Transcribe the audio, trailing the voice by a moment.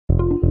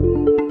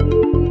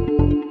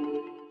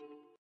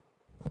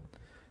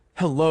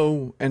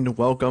Hello and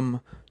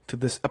welcome to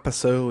this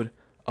episode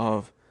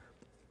of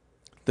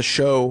the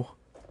show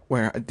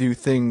where I do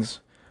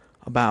things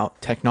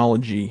about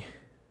technology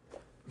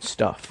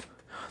stuff.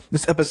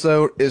 This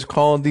episode is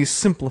called The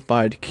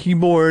Simplified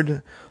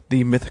Keyboard,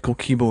 the Mythical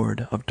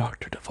Keyboard of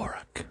Dr.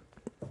 Dvorak.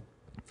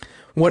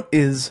 What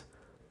is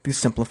the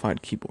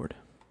Simplified Keyboard?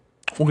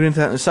 We'll get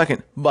into that in a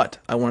second, but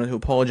I wanted to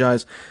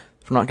apologize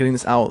for not getting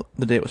this out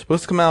the day it was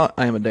supposed to come out.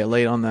 I am a day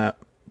late on that.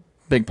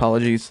 Big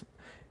apologies.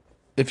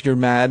 If you're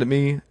mad at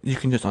me, you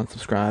can just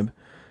unsubscribe.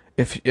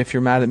 If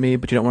you're mad at me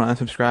but you don't want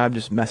to unsubscribe,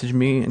 just message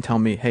me and tell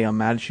me, hey, I'm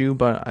mad at you,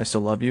 but I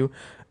still love you,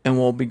 and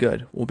we'll be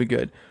good. We'll be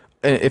good.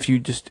 And if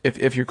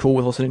you're cool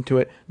with listening to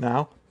it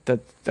now,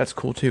 that's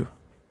cool too.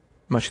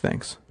 Much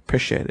thanks.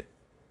 Appreciate it.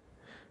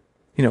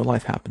 You know,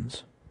 life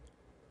happens.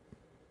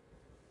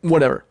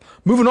 Whatever.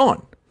 Moving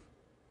on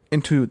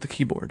into the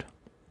keyboard.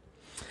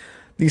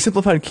 The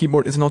simplified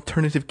keyboard is an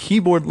alternative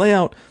keyboard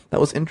layout that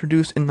was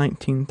introduced in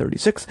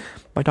 1936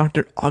 by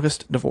Dr.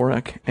 August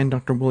Dvorak and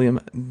Dr. William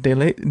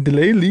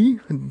Delaney.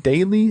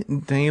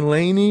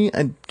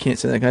 I can't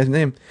say that guy's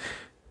name.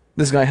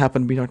 This guy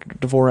happened to be Dr.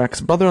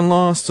 Dvorak's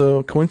brother-in-law,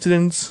 so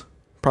coincidence?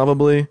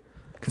 Probably.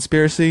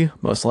 Conspiracy?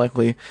 Most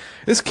likely.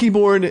 This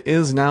keyboard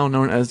is now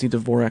known as the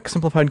Dvorak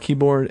Simplified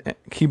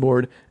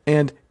Keyboard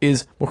and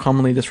is more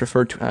commonly just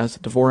referred to as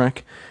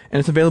Dvorak, and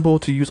it's available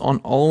to use on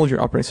all of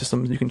your operating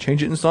systems. You can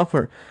change it in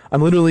software. I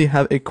literally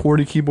have a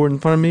QWERTY keyboard in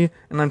front of me,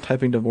 and I'm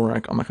typing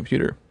Dvorak on my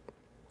computer.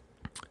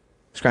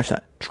 Scratch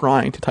that.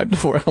 Trying to type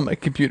Dvorak on my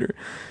computer.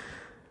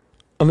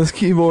 On this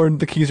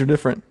keyboard, the keys are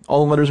different.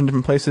 All the letters are in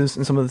different places,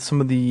 and some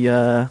of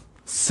the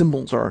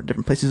symbols are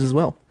different places as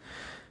well.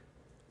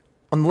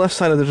 On the left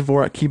side of the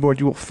Dvorak keyboard,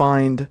 you will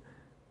find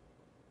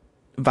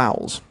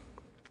vowels.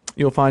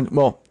 You'll find,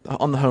 well,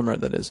 on the home row,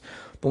 that is.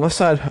 The left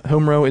side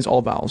home row is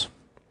all vowels.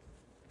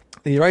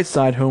 The right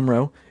side home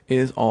row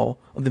is all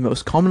of the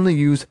most commonly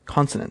used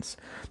consonants.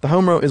 The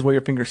home row is where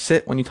your fingers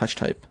sit when you touch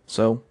type.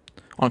 So,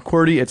 on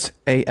QWERTY, it's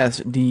A, S,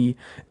 D,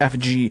 F,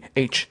 G,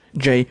 H,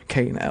 J,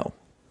 K, and L.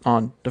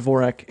 On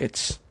Dvorak,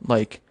 it's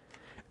like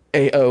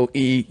A, O,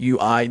 E, U,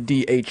 I,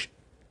 D, H,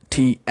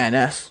 T, N,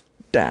 S,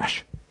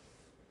 dash.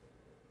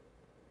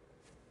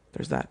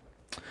 There's that.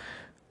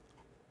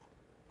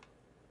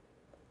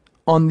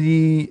 On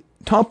the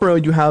top row,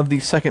 you have the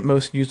second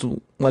most used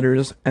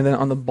letters, and then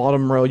on the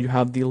bottom row, you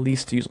have the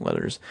least used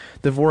letters.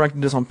 Dvorak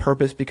did this on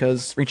purpose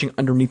because reaching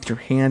underneath your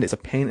hand is a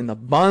pain in the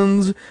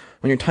buns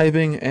when you're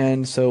typing,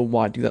 and so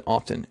why do that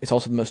often? It's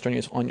also the most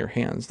strenuous on your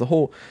hands. The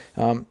whole,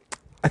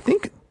 I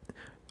think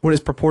what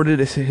is purported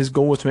is his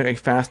goal was to make a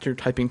faster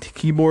typing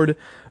keyboard,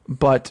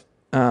 but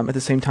at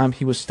the same time,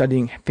 he was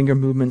studying finger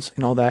movements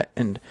and all that,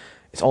 and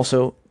it's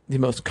also the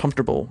most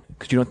comfortable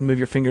because you don't have to move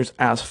your fingers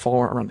as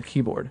far around the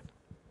keyboard.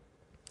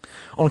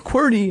 On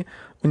QWERTY,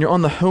 when you're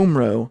on the home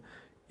row,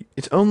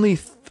 it's only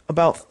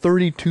about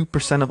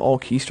 32% of all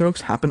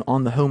keystrokes happen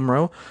on the home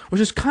row, which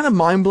is kind of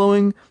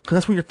mind-blowing because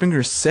that's where your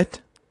fingers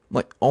sit,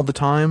 like, all the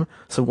time.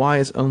 So why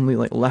is only,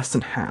 like, less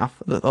than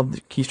half of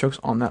the keystrokes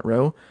on that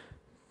row?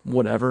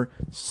 Whatever.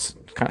 It's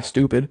kind of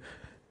stupid.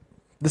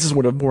 This is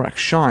where Dvorak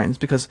shines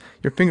because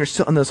your fingers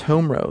sit on this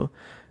home row.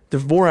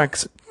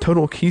 Dvorak's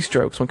total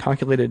keystrokes, when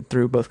calculated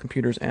through both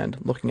computers and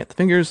looking at the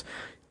fingers,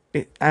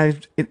 it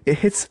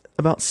hits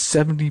about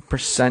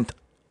 70%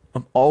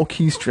 of all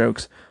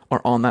keystrokes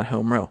are on that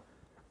home row.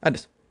 That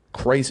is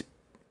crazy.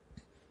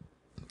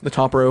 The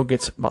top row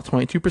gets about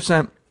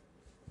 22%,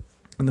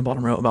 and the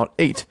bottom row about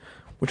 8%,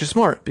 which is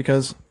smart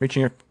because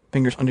reaching your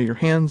fingers under your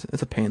hands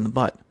is a pain in the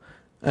butt,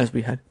 as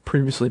we had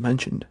previously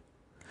mentioned.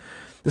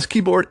 This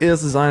keyboard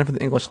is designed for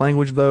the English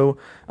language, though,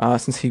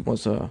 since he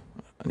was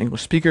an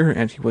English speaker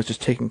and he was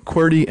just taking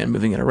QWERTY and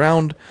moving it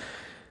around.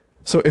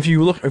 So if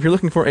you're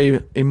looking for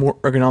a more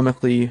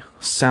ergonomically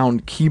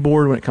sound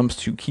keyboard when it comes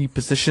to key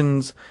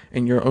positions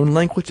in your own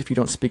language, if you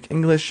don't speak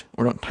English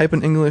or don't type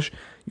in English,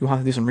 you'll have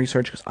to do some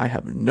research because I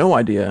have no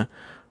idea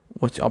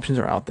what the options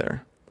are out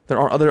there. There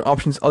are other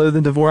options other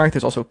than Dvorak.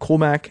 There's also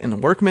Colemak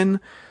and Workman.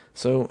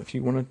 So if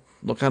you want to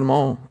look at them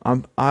all,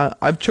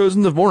 I've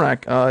chosen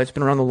Dvorak. It's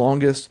been around the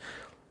longest.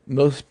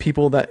 Most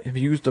people that have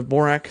used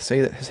Dvorak say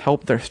that it has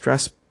helped their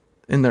stress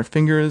in their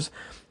fingers.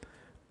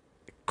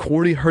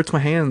 QWERTY hurts my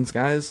hands,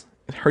 guys.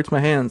 It hurts my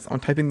hands. I'm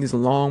typing these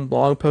long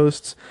blog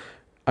posts.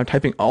 I'm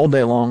typing all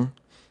day long.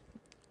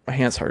 My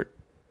hands hurt.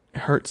 It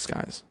hurts,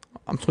 guys.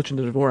 I'm switching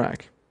to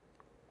Dvorak.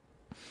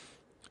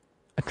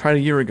 I tried a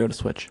year ago to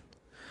switch,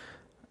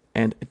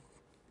 and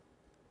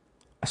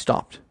I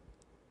stopped.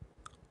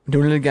 I'm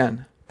doing it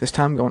again. This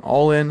time going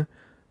all in.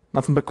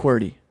 Nothing but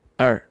QWERTY.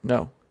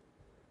 No.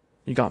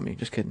 You got me.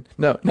 Just kidding.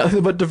 No,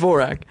 nothing but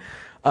Dvorak.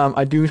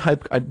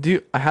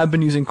 I have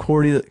been using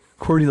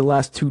QWERTY the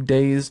last 2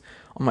 days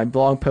on my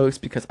blog posts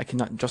because I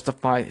cannot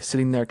justify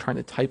sitting there trying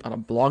to type on a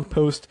blog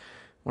post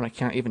when I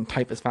can't even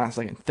type as fast as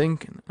I can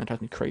think, and that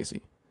drives me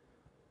crazy.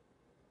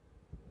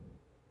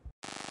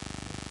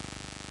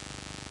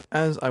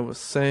 As I was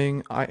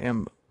saying, I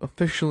am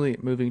officially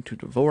moving to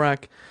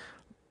Dvorak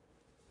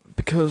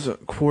because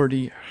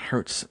QWERTY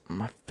hurts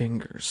my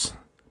fingers.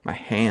 My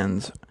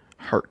hands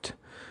hurt.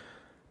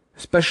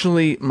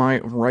 Especially my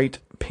right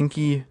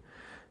pinky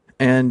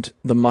and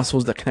the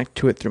muscles that connect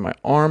to it through my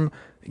arm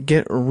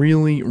get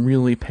really,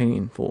 really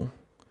painful.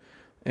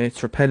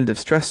 It's repetitive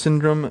stress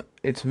syndrome.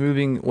 It's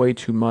moving way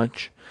too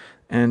much.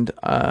 And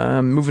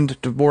I'm moving to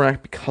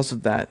Dvorak because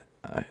of that.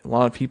 A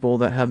lot of people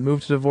that have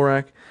moved to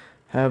Dvorak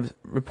have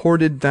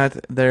reported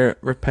that their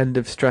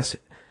repetitive stress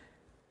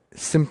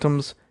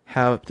symptoms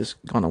have just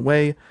gone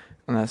away,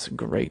 and that's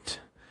great.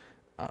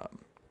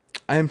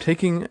 I am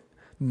taking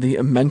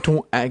the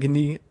mental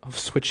agony of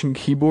switching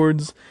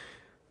keyboards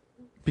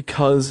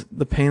because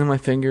the pain in my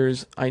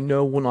fingers I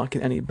know will not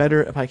get any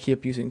better if I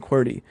keep using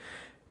QWERTY.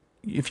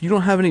 If you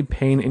don't have any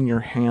pain in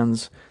your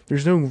hands,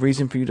 there's no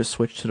reason for you to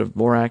switch to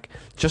Dvorak.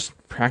 Just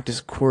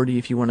practice QWERTY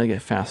if you want to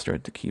get faster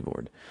at the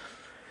keyboard.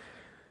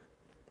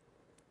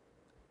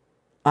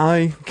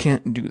 I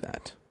can't do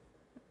that.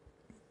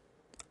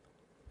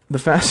 The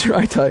faster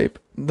I type,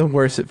 the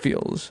worse it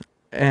feels.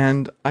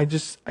 And I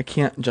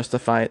can't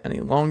justify it any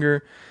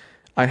longer.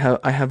 I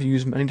have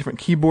used many different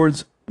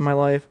keyboards in my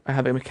life. I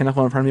have a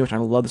mechanical in front of me, which I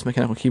love this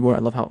mechanical keyboard. I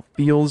love how it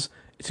feels.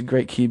 It's a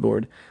great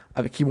keyboard. I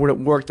have a keyboard at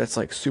work that's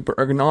like super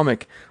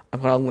ergonomic.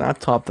 I've got a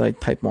laptop that I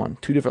type on,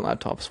 2 different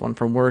laptops, one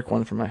from work,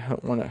 one from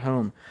one at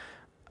home.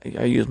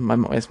 I use my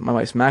wife's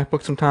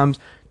MacBook sometimes.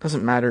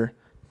 Doesn't matter.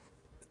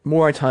 The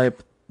more I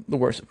type, the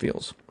worse it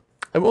feels.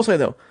 I will say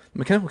though, the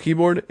mechanical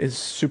keyboard is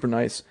super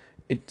nice.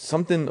 It's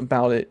something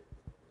about it.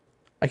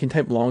 I can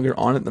type longer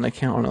on it than I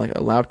can on like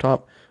a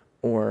laptop,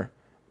 or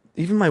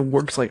even my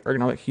work's like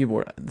ergonomic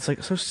keyboard. It's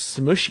like so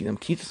smushy. Them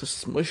keys are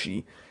so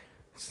smushy.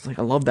 It's like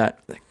I love that.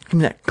 Like, give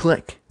me that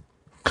click,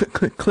 click,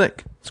 click,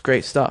 click. It's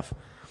great stuff.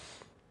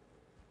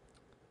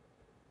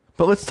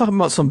 But let's talk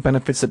about some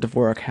benefits that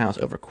Dvorak has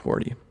over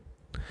QWERTY.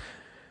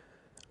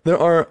 There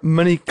are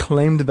many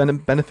claimed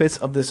benefits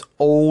of this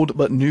old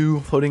but new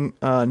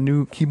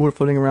keyboard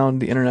floating around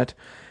the internet.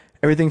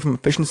 Everything from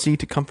efficiency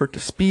to comfort to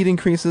speed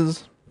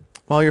increases.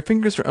 While your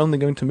fingers are only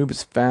going to move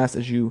as fast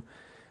as you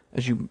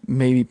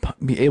maybe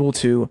be able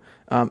to,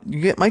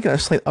 might get a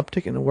slight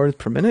uptick in the words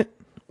per minute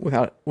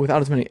without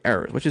as many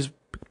errors, which is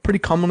pretty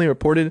commonly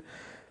reported.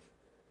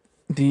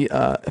 The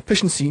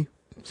efficiency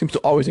seems to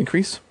always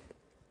increase,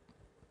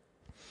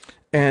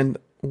 and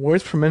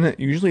words per minute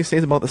usually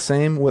stays about the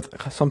same, with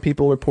some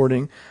people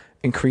reporting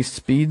increased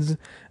speeds.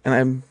 And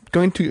I'm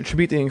going to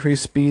attribute the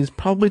increased speeds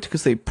probably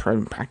because they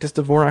practice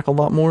Dvorak a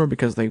lot more,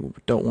 because they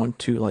don't want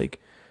to like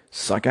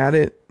suck at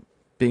it,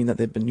 being that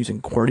they've been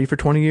using QWERTY for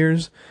 20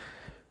 years.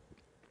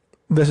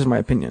 This is my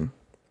opinion.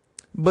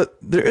 But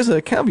there is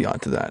a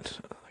caveat to that.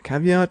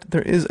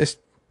 There is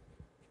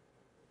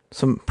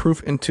some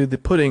proof into the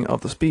pudding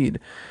of the speed.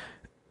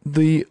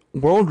 The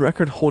world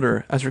record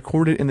holder, as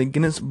recorded in the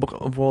Guinness Book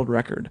of World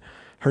Record,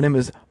 her name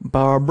is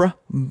Barbara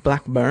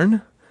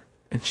Blackburn,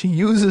 and she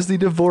uses the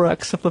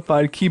Dvorak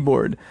simplified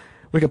keyboard.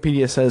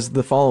 Wikipedia says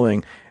the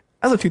following: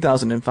 as of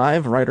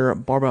 2005, writer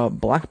Barbara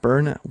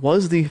Blackburn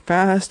was the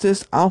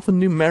fastest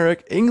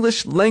alphanumeric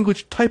English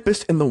language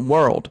typist in the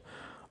world,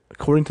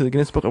 according to the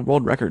Guinness Book of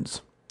World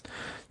Records.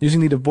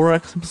 Using the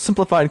Dvorak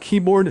simplified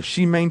keyboard,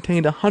 she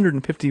maintained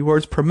 150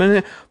 words per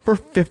minute for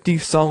 50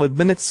 solid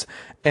minutes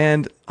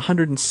and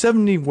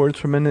 170 words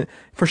per minute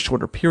for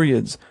shorter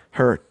periods.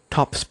 Her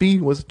top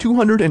speed was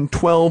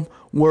 212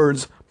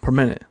 words per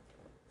minute.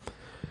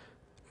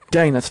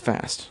 Dang, that's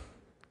fast.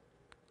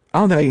 I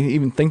don't think I can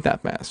even think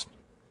that fast,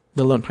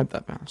 let alone type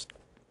that fast.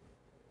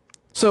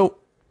 So,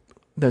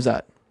 there's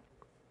that.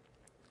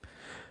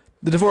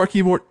 The Dvorak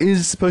keyboard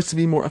is supposed to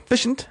be more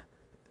efficient.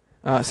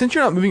 Since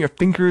you're not moving your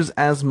fingers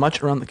as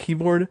much around the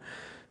keyboard,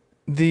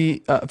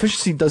 the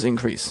efficiency does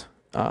increase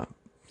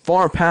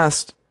far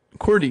past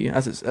QWERTY,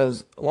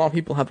 as a lot of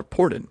people have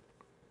reported.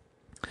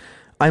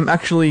 I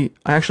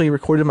actually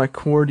recorded my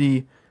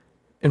QWERTY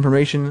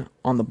information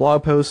on the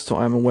blog post, so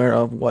I'm aware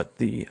of what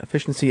the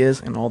efficiency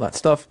is and all that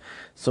stuff.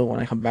 So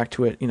when I come back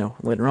to it,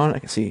 later on, I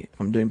can see if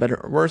I'm doing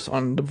better or worse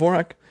on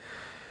Dvorak.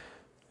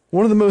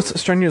 One of the most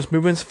strenuous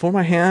movements for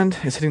my hand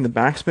is hitting the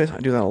backspace. I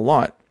do that a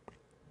lot.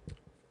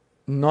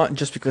 Not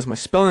just because my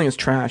spelling is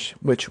trash,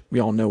 which we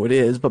all know it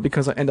is, but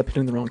because I end up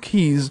hitting the wrong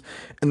keys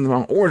in the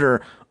wrong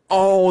order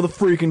all the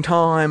freaking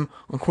time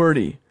on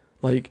QWERTY.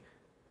 Like,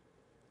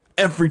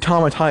 every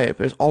time I type,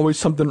 there's always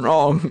something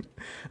wrong,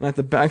 and I have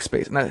the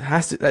backspace, and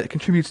that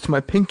contributes to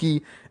my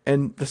pinky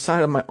and the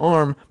side of my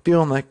arm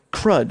feeling like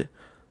crud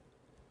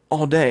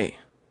all day.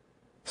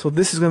 So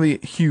this is gonna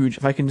be huge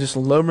if I can just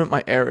lower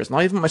my errors.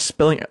 Not even my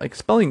spelling. Like,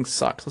 spelling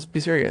sucks. Let's be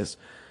serious.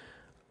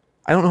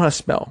 I don't know how to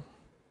spell,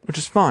 which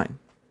is fine.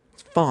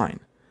 It's fine.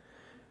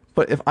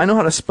 But if I know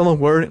how to spell a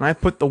word and I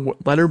put the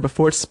letter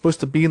before it's supposed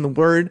to be in the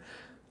word,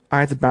 I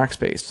have the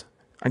backspace.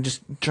 It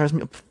just drives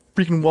me up a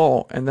freaking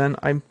wall, and then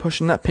I'm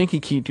pushing that pinky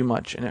key too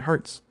much, and it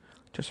hurts.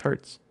 It just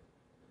hurts.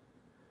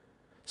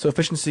 So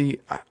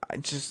efficiency,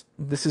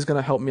 this is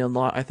gonna help me a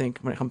lot, I think,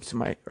 when it comes to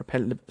my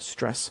repetitive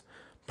stress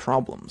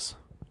problems.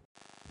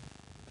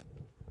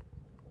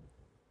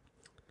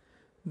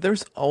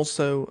 There's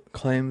also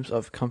claims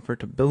of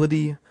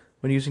comfortability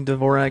when using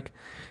Dvorak.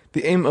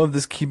 The aim of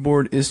this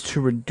keyboard is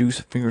to reduce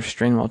finger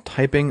strain while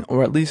typing,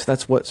 or at least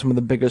that's what some of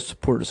the biggest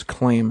supporters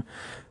claim.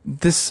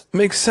 This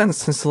makes sense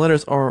since the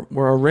letters were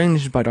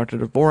arranged by Dr.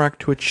 Dvorak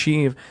to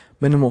achieve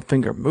minimal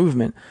finger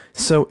movement,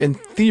 so in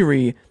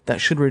theory, that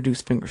should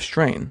reduce finger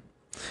strain.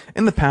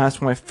 In the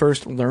past, when I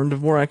first learned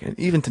Dvorak, and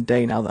even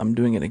today now that I'm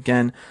doing it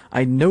again,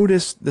 I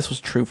noticed this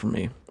was true for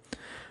me.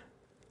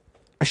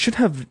 I should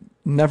have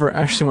never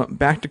actually went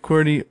back to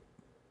QWERTY,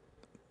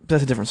 but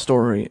that's a different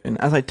story, and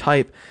as I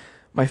type,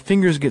 my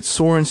fingers get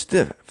sore and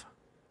stiff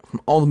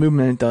from all the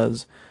movement it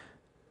does.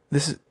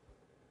 This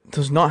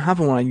does not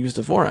happen when I use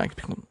Dvorak,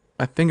 because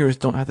my fingers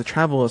don't have to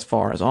travel as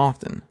far as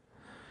often.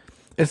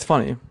 It's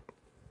funny.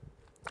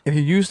 If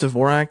you use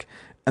Dvorak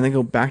and then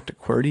go back to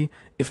QWERTY,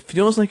 it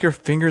feels like your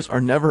fingers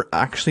are never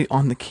actually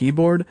on the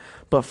keyboard,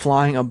 but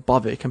flying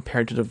above it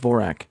compared to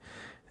Dvorak.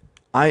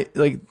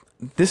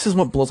 This is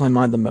what blows my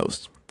mind the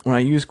most. When I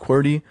use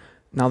QWERTY,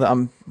 now that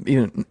I'm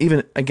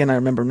even again, I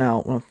remember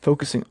now when I'm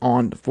focusing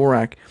on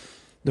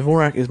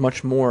Dvorak is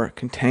much more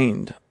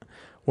contained.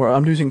 Where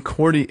I'm using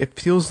QWERTY, it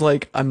feels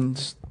like I'm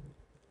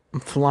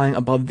flying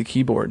above the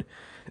keyboard.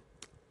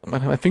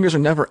 My fingers are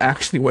never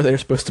actually where they're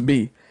supposed to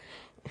be,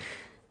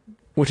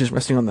 which is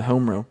resting on the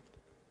home row.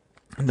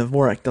 And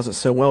Dvorak does it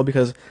so well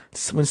because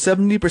when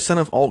 70%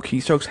 of all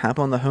keystrokes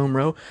happen on the home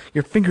row,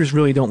 your fingers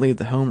really don't leave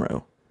the home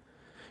row.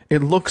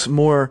 It looks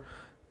more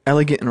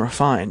elegant and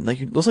refined.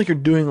 It looks like you're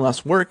doing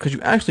less work because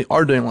you actually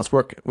are doing less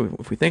work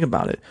if we think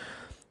about it.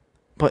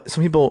 But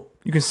some people,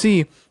 you can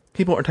see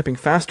people are typing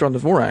faster on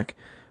Dvorak,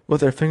 but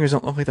their fingers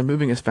don't look like they're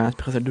moving as fast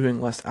because they're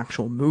doing less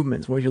actual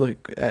movements. Where you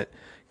look at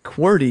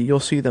QWERTY, you'll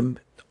see them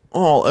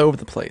all over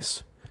the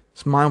place.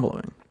 It's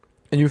mind-blowing.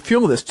 And you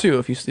feel this too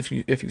if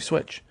you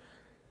switch.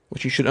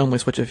 Which you should only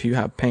switch if you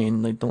have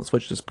pain. Don't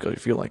switch just because you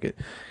feel like it.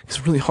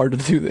 It's really hard to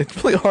do.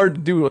 It's really hard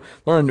to do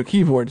learn a new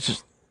keyboard.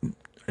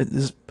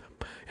 It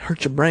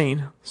hurts your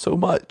brain so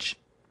much.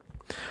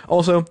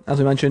 Also, as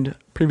we mentioned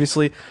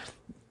previously,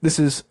 this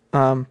is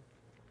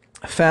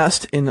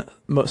fast in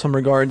some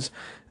regards.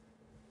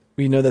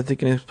 We know that the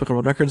Guinness Book of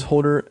World Records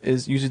holder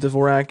is using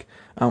Dvorak,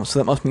 so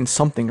that must mean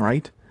something,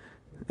 right?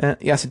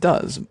 Yes, it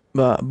does.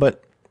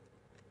 But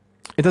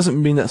it doesn't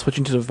mean that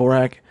switching to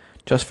Dvorak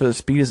just for the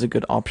speed is a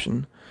good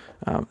option.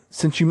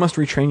 Since you must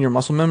retrain your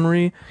muscle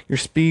memory, your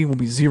speed will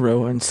be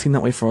 0 and seen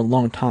that way for a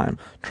long time.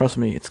 Trust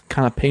me, it's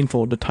kind of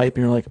painful to type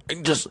and you're like,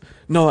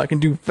 I can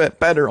do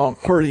better on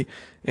QWERTY.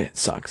 It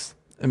sucks.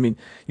 I mean,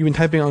 you've been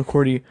typing on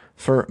QWERTY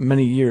for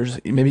many years,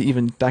 maybe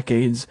even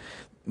decades.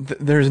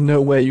 There's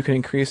no way you can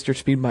increase your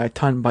speed by a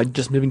ton by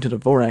just moving to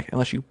Dvorak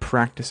unless you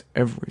practice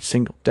every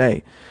single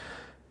day.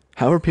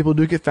 However, people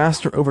do get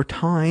faster over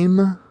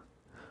time.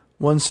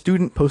 One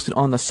student posted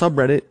on the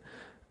subreddit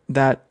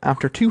that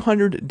after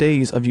 200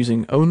 days of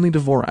using only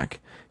Dvorak,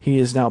 he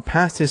is now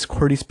past his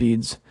QWERTY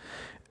speeds.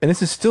 And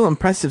this is still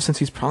impressive since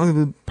he's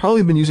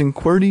probably been using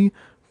QWERTY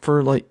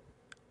for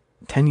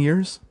 10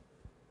 years.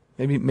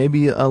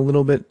 Maybe a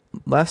little bit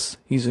less.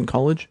 He's in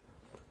college.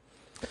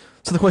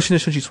 So the question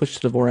is, should you switch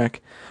to Dvorak?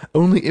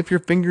 Only if your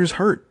fingers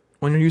hurt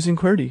when you're using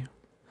QWERTY.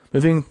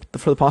 Moving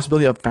for the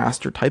possibility of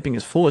faster typing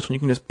is foolish when you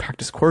can just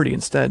practice QWERTY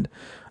instead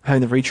of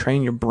having to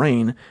retrain your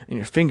brain and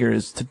your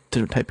fingers to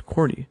type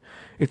QWERTY.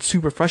 It's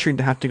super frustrating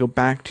to have to go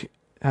back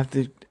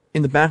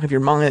in the back of your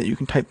mind that you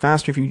can type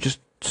faster if you just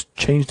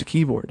change the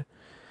keyboard.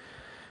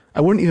 I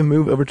wouldn't even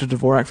move over to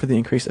Dvorak for the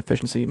increased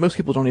efficiency. Most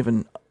people don't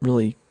even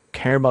really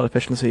care about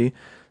efficiency,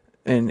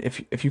 and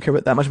if you care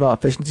that much about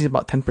efficiency,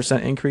 about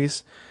 10%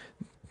 increase,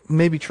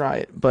 maybe try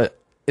it. But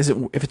I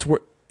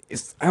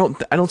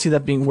don't see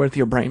that being worth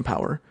your brain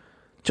power,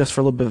 just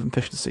for a little bit of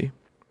efficiency.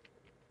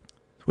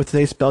 With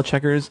today's spell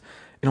checkers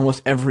in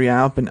almost every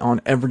app and on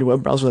every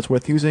web browser that's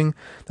worth using,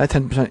 that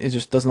 10%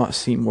 just does not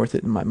seem worth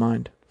it in my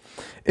mind.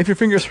 If your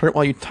fingers hurt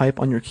while you type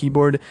on your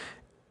keyboard,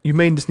 you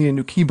may just need a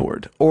new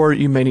keyboard, or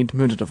you may need to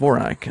move to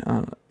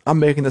Dvorak. I'm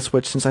making the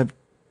switch since I've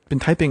been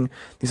typing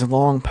these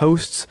long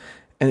posts,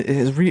 and it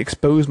has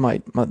re-exposed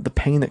the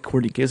pain that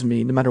QWERTY gives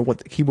me, no matter what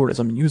the keyboard is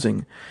I'm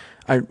using.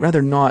 I'd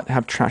rather not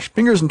have trash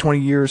fingers in 20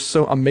 years,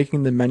 so I'm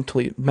making the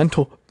mentally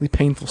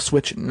painful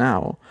switch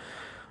now.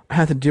 I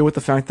have to deal with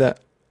the fact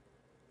that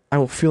I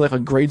will feel like a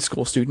grade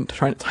school student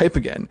trying to type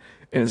again,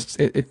 and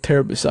it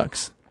terribly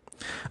sucks.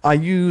 I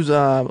use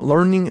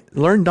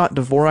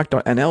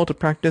learn.dvorak.nl to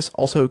practice,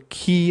 also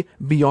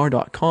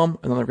keybr.com,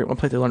 another great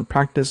website to learn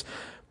practice.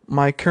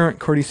 My current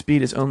QWERTY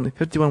speed is only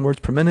 51 words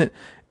per minute,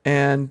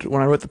 and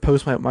when I wrote the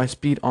post, my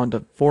speed on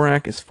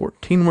Dvorak is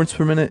 14 words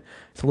per minute.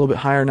 It's a little bit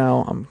higher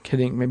now. I'm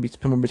kidding. Maybe it's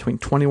somewhere between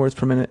 20 words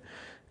per minute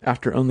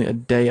after only a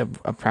day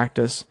of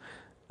practice.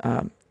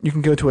 You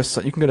can go to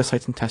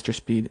Sites and test your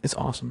speed. It's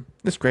awesome.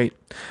 It's great.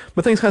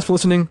 But thanks guys for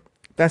listening.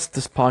 That's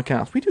this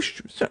podcast. We do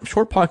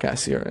short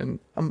podcasts here, and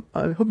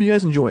I hope you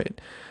guys enjoy it.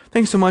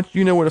 Thanks so much.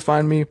 You know where to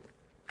find me.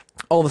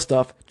 All the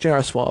stuff.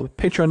 J.R. Swab.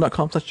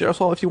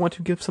 Patreon.com/JRSwab if you want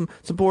to give some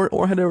support,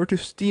 or head over to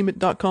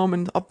steemit.com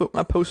and upvote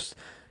my posts.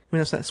 I mean,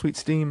 that's that sweet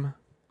Steam.